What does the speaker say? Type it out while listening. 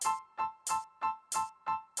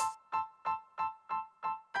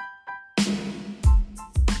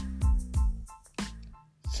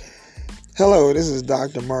Hello, this is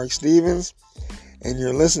Dr. Mark Stevens, and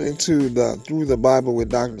you're listening to the Through the Bible with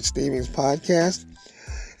Dr. Stevens podcast.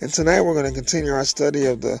 And tonight we're going to continue our study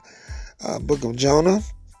of the book of Jonah.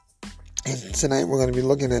 And tonight we're going to be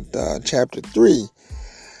looking at chapter 3.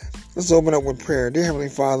 Let's open up with prayer. Dear Heavenly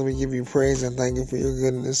Father, we give you praise and thank you for your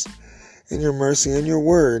goodness and your mercy and your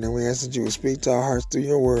word. And we ask that you would speak to our hearts through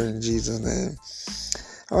your word in Jesus' name.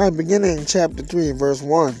 All right, beginning in chapter 3, verse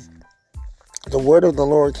 1. The word of the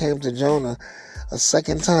Lord came to Jonah a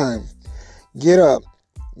second time. Get up,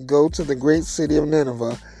 go to the great city of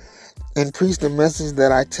Nineveh, and preach the message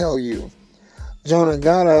that I tell you. Jonah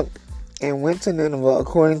got up and went to Nineveh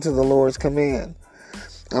according to the Lord's command.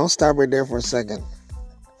 I'll stop right there for a second.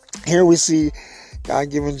 Here we see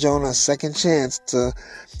God giving Jonah a second chance to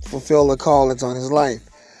fulfill the call that's on his life.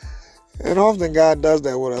 And often God does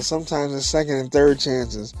that with us. Sometimes it's second and third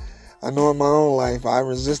chances. I know in my own life, I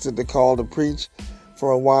resisted the call to preach for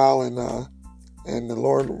a while, and the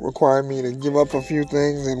Lord required me to give up a few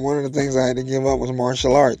things, and one of the things I had to give up was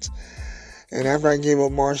martial arts. And after I gave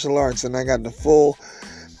up martial arts, and I got the full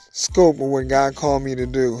scope of what God called me to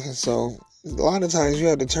do. And so a lot of times you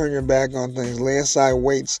have to turn your back on things, lay aside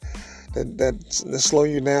weights that slow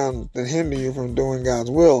you down, that hinder you from doing God's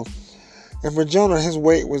will. And for Jonah, his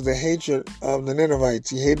weight was the hatred of the Ninevites.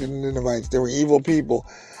 He hated the Ninevites. They were evil people.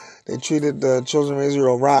 They treated the children of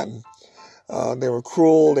Israel rotten. They were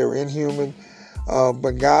cruel. They were inhuman.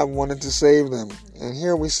 But God wanted to save them. And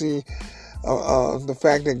here we see the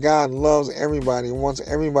fact that God loves everybody, wants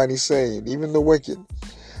everybody saved, even the wicked.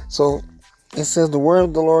 So it says the word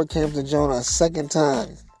of the Lord came to Jonah a second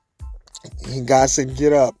time. God said,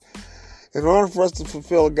 get up. In order for us to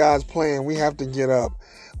fulfill God's plan, we have to get up.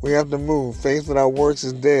 We have to move. Faith without works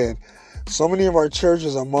is dead. So many of our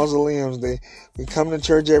churches are mausoleums. We come to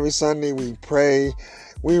church every Sunday, we pray,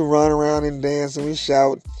 we run around and dance and we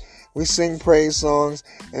shout, we sing praise songs,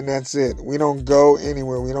 and that's it. We don't go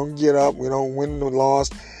anywhere. We don't get up. We don't win the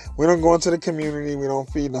lost. We don't go into the community. We don't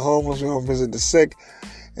feed the homeless. We don't visit the sick.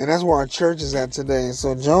 And that's where our church is at today.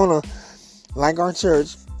 So Jonah, like our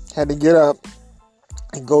church, had to get up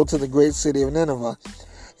and go to the great city of Nineveh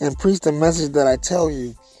and preach the message that I tell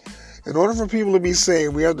you. In order for people to be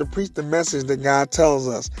saved, we have to preach the message that God tells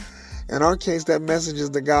us. In our case, that message is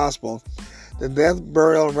the gospel. The death,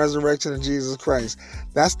 burial, and resurrection of Jesus Christ.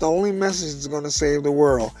 That's the only message that's going to save the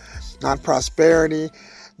world. Not prosperity,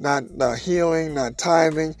 not healing, not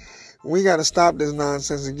tithing. We got to stop this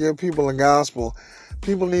nonsense and give people the gospel.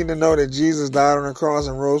 People need to know that Jesus died on the cross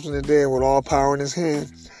and rose from the dead with all power in his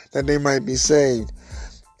hand, that they might be saved.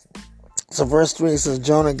 So verse 3 says,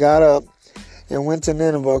 Jonah got up and went to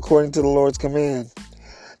Nineveh according to the Lord's command.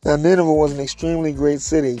 Now Nineveh was an extremely great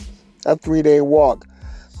city, a 3-day walk.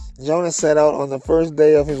 Jonah set out on the first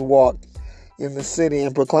day of his walk in the city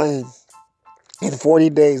and proclaimed, in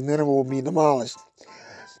 40 days Nineveh will be demolished.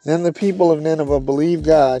 Then the people of Nineveh believed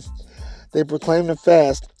God. They proclaimed a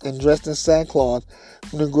fast and dressed in sackcloth,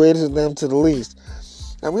 from the greatest of them to the least.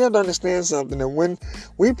 Now we have to understand something, that when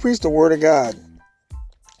we preach the word of God,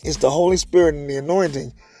 it's the Holy Spirit and the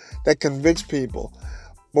anointing that convicts people.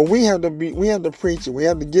 But we have to preach it. We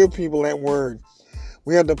have to give people that word.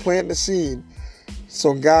 We have to plant the seed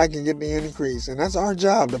so God can get the increase. And that's our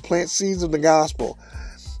job, to plant seeds of the gospel.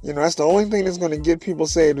 That's the only thing that's going to get people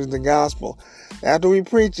saved is the gospel. After we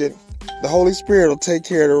preach it, the Holy Spirit will take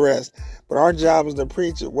care of the rest. But our job is to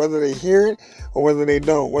preach it, whether they hear it or whether they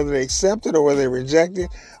don't, whether they accept it or whether they reject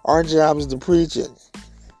it. Our job is to preach it.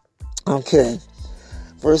 Okay.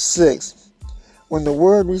 Verse 6. When the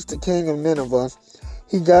word reached the king of Nineveh,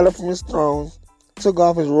 he got up from his throne, took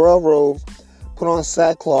off his royal robe, put on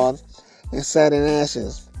sackcloth, and sat in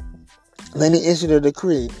ashes. Then he issued a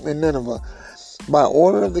decree in Nineveh, by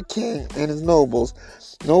order of the king and his nobles,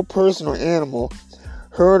 no person or animal,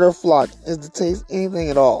 herd or flock, is to taste anything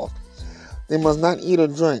at all. They must not eat or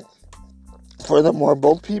drink. Furthermore,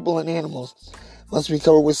 both people and animals must be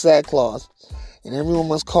covered with sackcloth, and everyone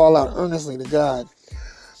must call out earnestly to God.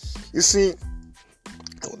 You see,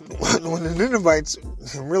 when the Ninevites,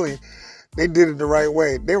 really, they did it the right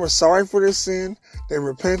way. They were sorry for their sin, they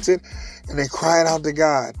repented, and they cried out to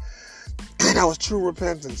God. And that was true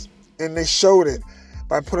repentance. And they showed it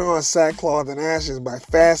by putting on sackcloth and ashes, by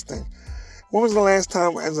fasting. When was the last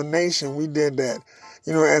time as a nation we did that?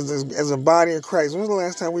 As a body of Christ, when was the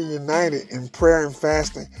last time we united in prayer and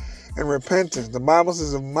fasting and repentance? The Bible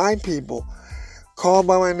says, if my people, called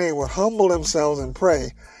by my name, would humble themselves and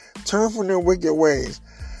pray, turn from their wicked ways,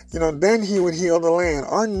 then he would heal the land.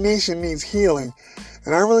 Our nation needs healing.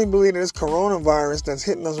 And I really believe that this coronavirus that's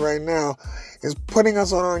hitting us right now is putting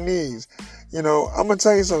us on our knees. I'm going to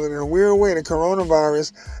tell you something. In a weird way, the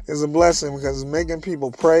coronavirus is a blessing because it's making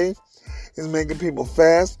people pray. It's making people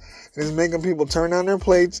fast. And it's making people turn down their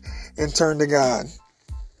plates and turn to God.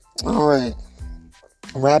 All right.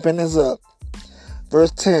 Wrapping this up.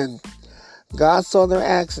 Verse 10. God saw their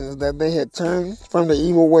actions, that they had turned from the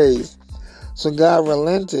evil ways. So God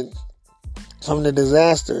relented from the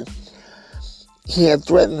disaster he had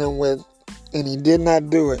threatened them with, and he did not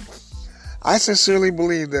do it. I sincerely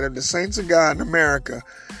believe that if the saints of God in America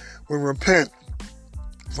would repent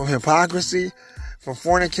from hypocrisy, from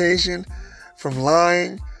fornication, from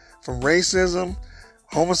lying, from racism,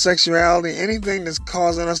 homosexuality, anything that's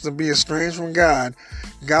causing us to be estranged from God,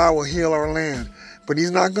 God will heal our land. But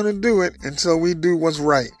he's not going to do it until we do what's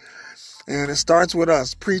right. And it starts with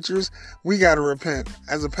us. Preachers, we got to repent.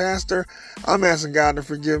 As a pastor, I'm asking God to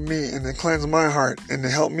forgive me and to cleanse my heart and to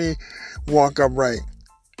help me walk upright.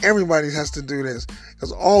 Everybody has to do this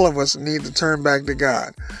because all of us need to turn back to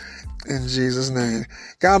God. In Jesus' name.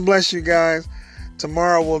 God bless you guys.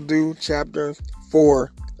 Tomorrow we'll do chapter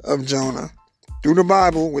 4 of Jonah. Through the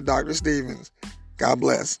Bible with Dr. Stevens. God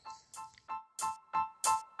bless.